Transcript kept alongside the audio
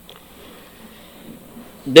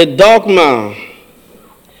The dogma,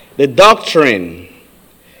 the doctrine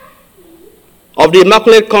of the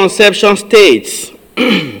Immaculate Conception states,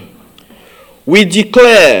 we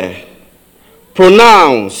declare,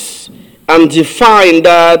 pronounce, and define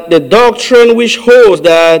that the doctrine which holds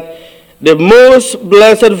that the Most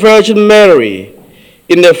Blessed Virgin Mary,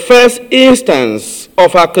 in the first instance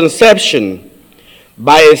of her conception,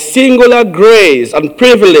 by a singular grace and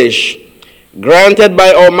privilege granted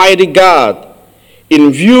by Almighty God, in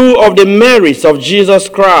view of the merits of Jesus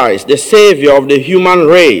Christ, the Savior of the human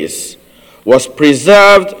race, was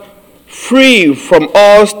preserved free from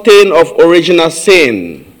all stain of original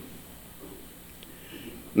sin.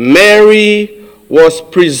 Mary was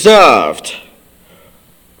preserved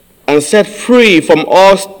and set free from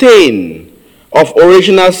all stain of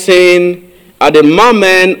original sin at the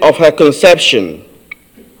moment of her conception.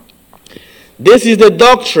 This is the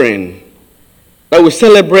doctrine that we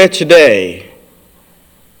celebrate today.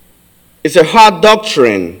 It's a hard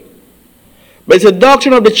doctrine, but it's a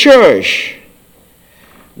doctrine of the church.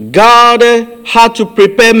 God had to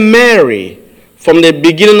prepare Mary from the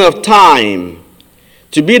beginning of time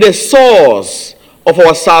to be the source of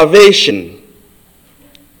our salvation.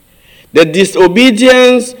 The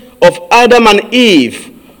disobedience of Adam and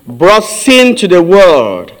Eve brought sin to the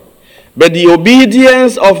world, but the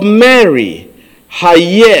obedience of Mary, her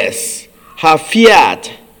yes, her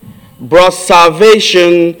fiat, brought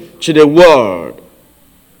salvation to the world.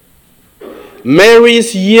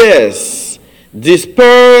 Mary's yes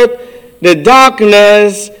dispelled the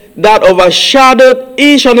darkness that overshadowed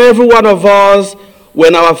each and every one of us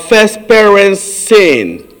when our first parents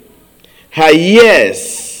sinned. Her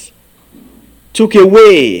yes took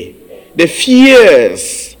away the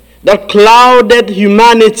fears that clouded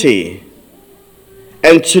humanity.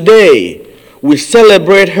 And today, we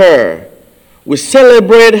celebrate her. We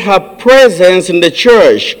celebrate her presence in the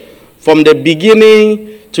church from the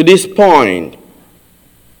beginning to this point.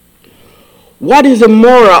 What is the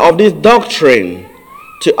moral of this doctrine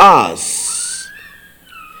to us?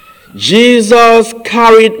 Jesus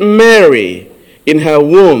carried Mary in her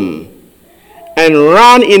womb and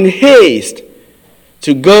ran in haste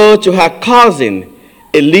to go to her cousin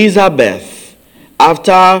Elizabeth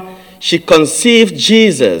after she conceived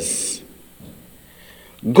Jesus.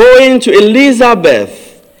 Going to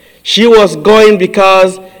Elizabeth, she was going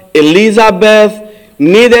because Elizabeth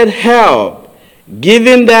needed help,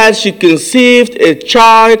 given that she conceived a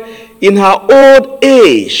child in her old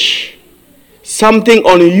age, something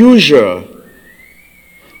unusual.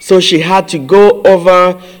 So she had to go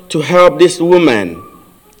over to help this woman.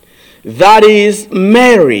 That is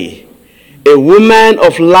Mary, a woman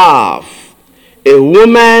of love, a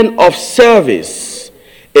woman of service,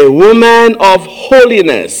 a woman of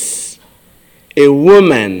holiness, a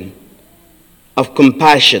woman of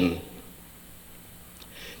compassion.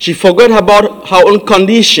 She forgot about her own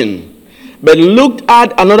condition, but looked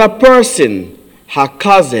at another person, her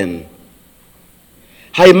cousin.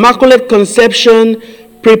 Her Immaculate Conception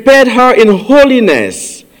prepared her in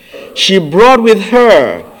holiness. She brought with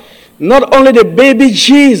her not only the baby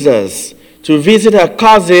Jesus to visit her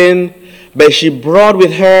cousin, but she brought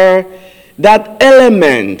with her that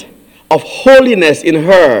element of holiness in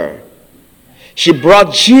her. She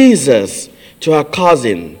brought Jesus to her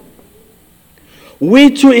cousin. We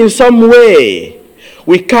too, in some way,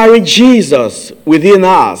 we carry Jesus within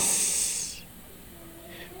us.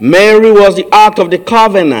 Mary was the Ark of the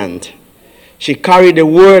Covenant. She carried the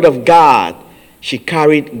Word of God. She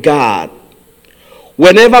carried God.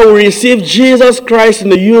 Whenever we receive Jesus Christ in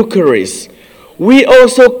the Eucharist, we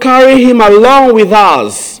also carry him along with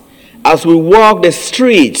us as we walk the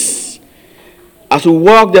streets, as we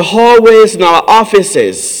walk the hallways in our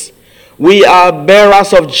offices. We are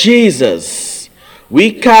bearers of Jesus.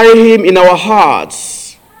 We carry him in our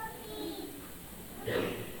hearts.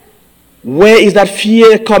 Where is that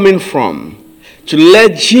fear coming from? To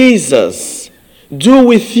let Jesus do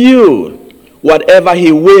with you whatever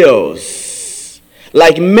he wills.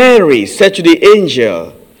 Like Mary said to the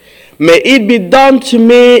angel, "May it be done to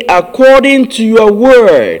me according to your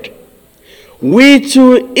word." We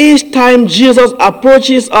too, each time Jesus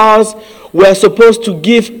approaches us, we're supposed to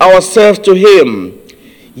give ourselves to him.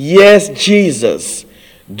 Yes, Jesus,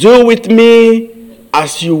 do with me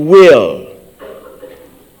as you will.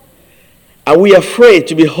 Are we afraid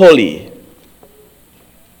to be holy?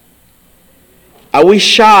 Are we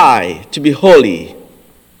shy to be holy?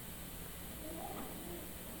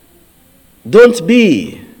 Don't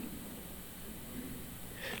be.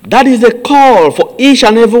 That is the call for each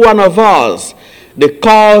and every one of us, the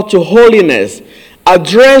call to holiness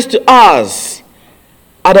addressed to us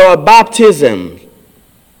at our baptism.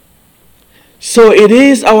 So it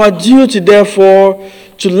is our duty, therefore,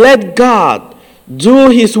 to let God do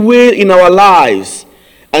his will in our lives.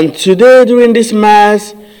 And today, during this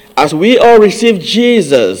Mass, as we all receive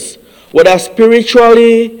Jesus, whether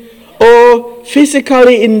spiritually or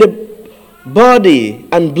physically in the body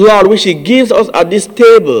and blood which he gives us at this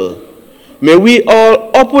table, may we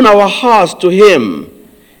all open our hearts to him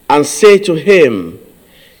and say to him,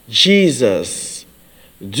 Jesus,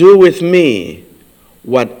 do with me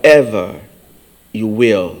whatever you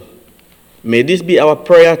will. May this be our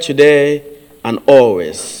prayer today and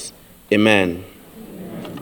always. Amen.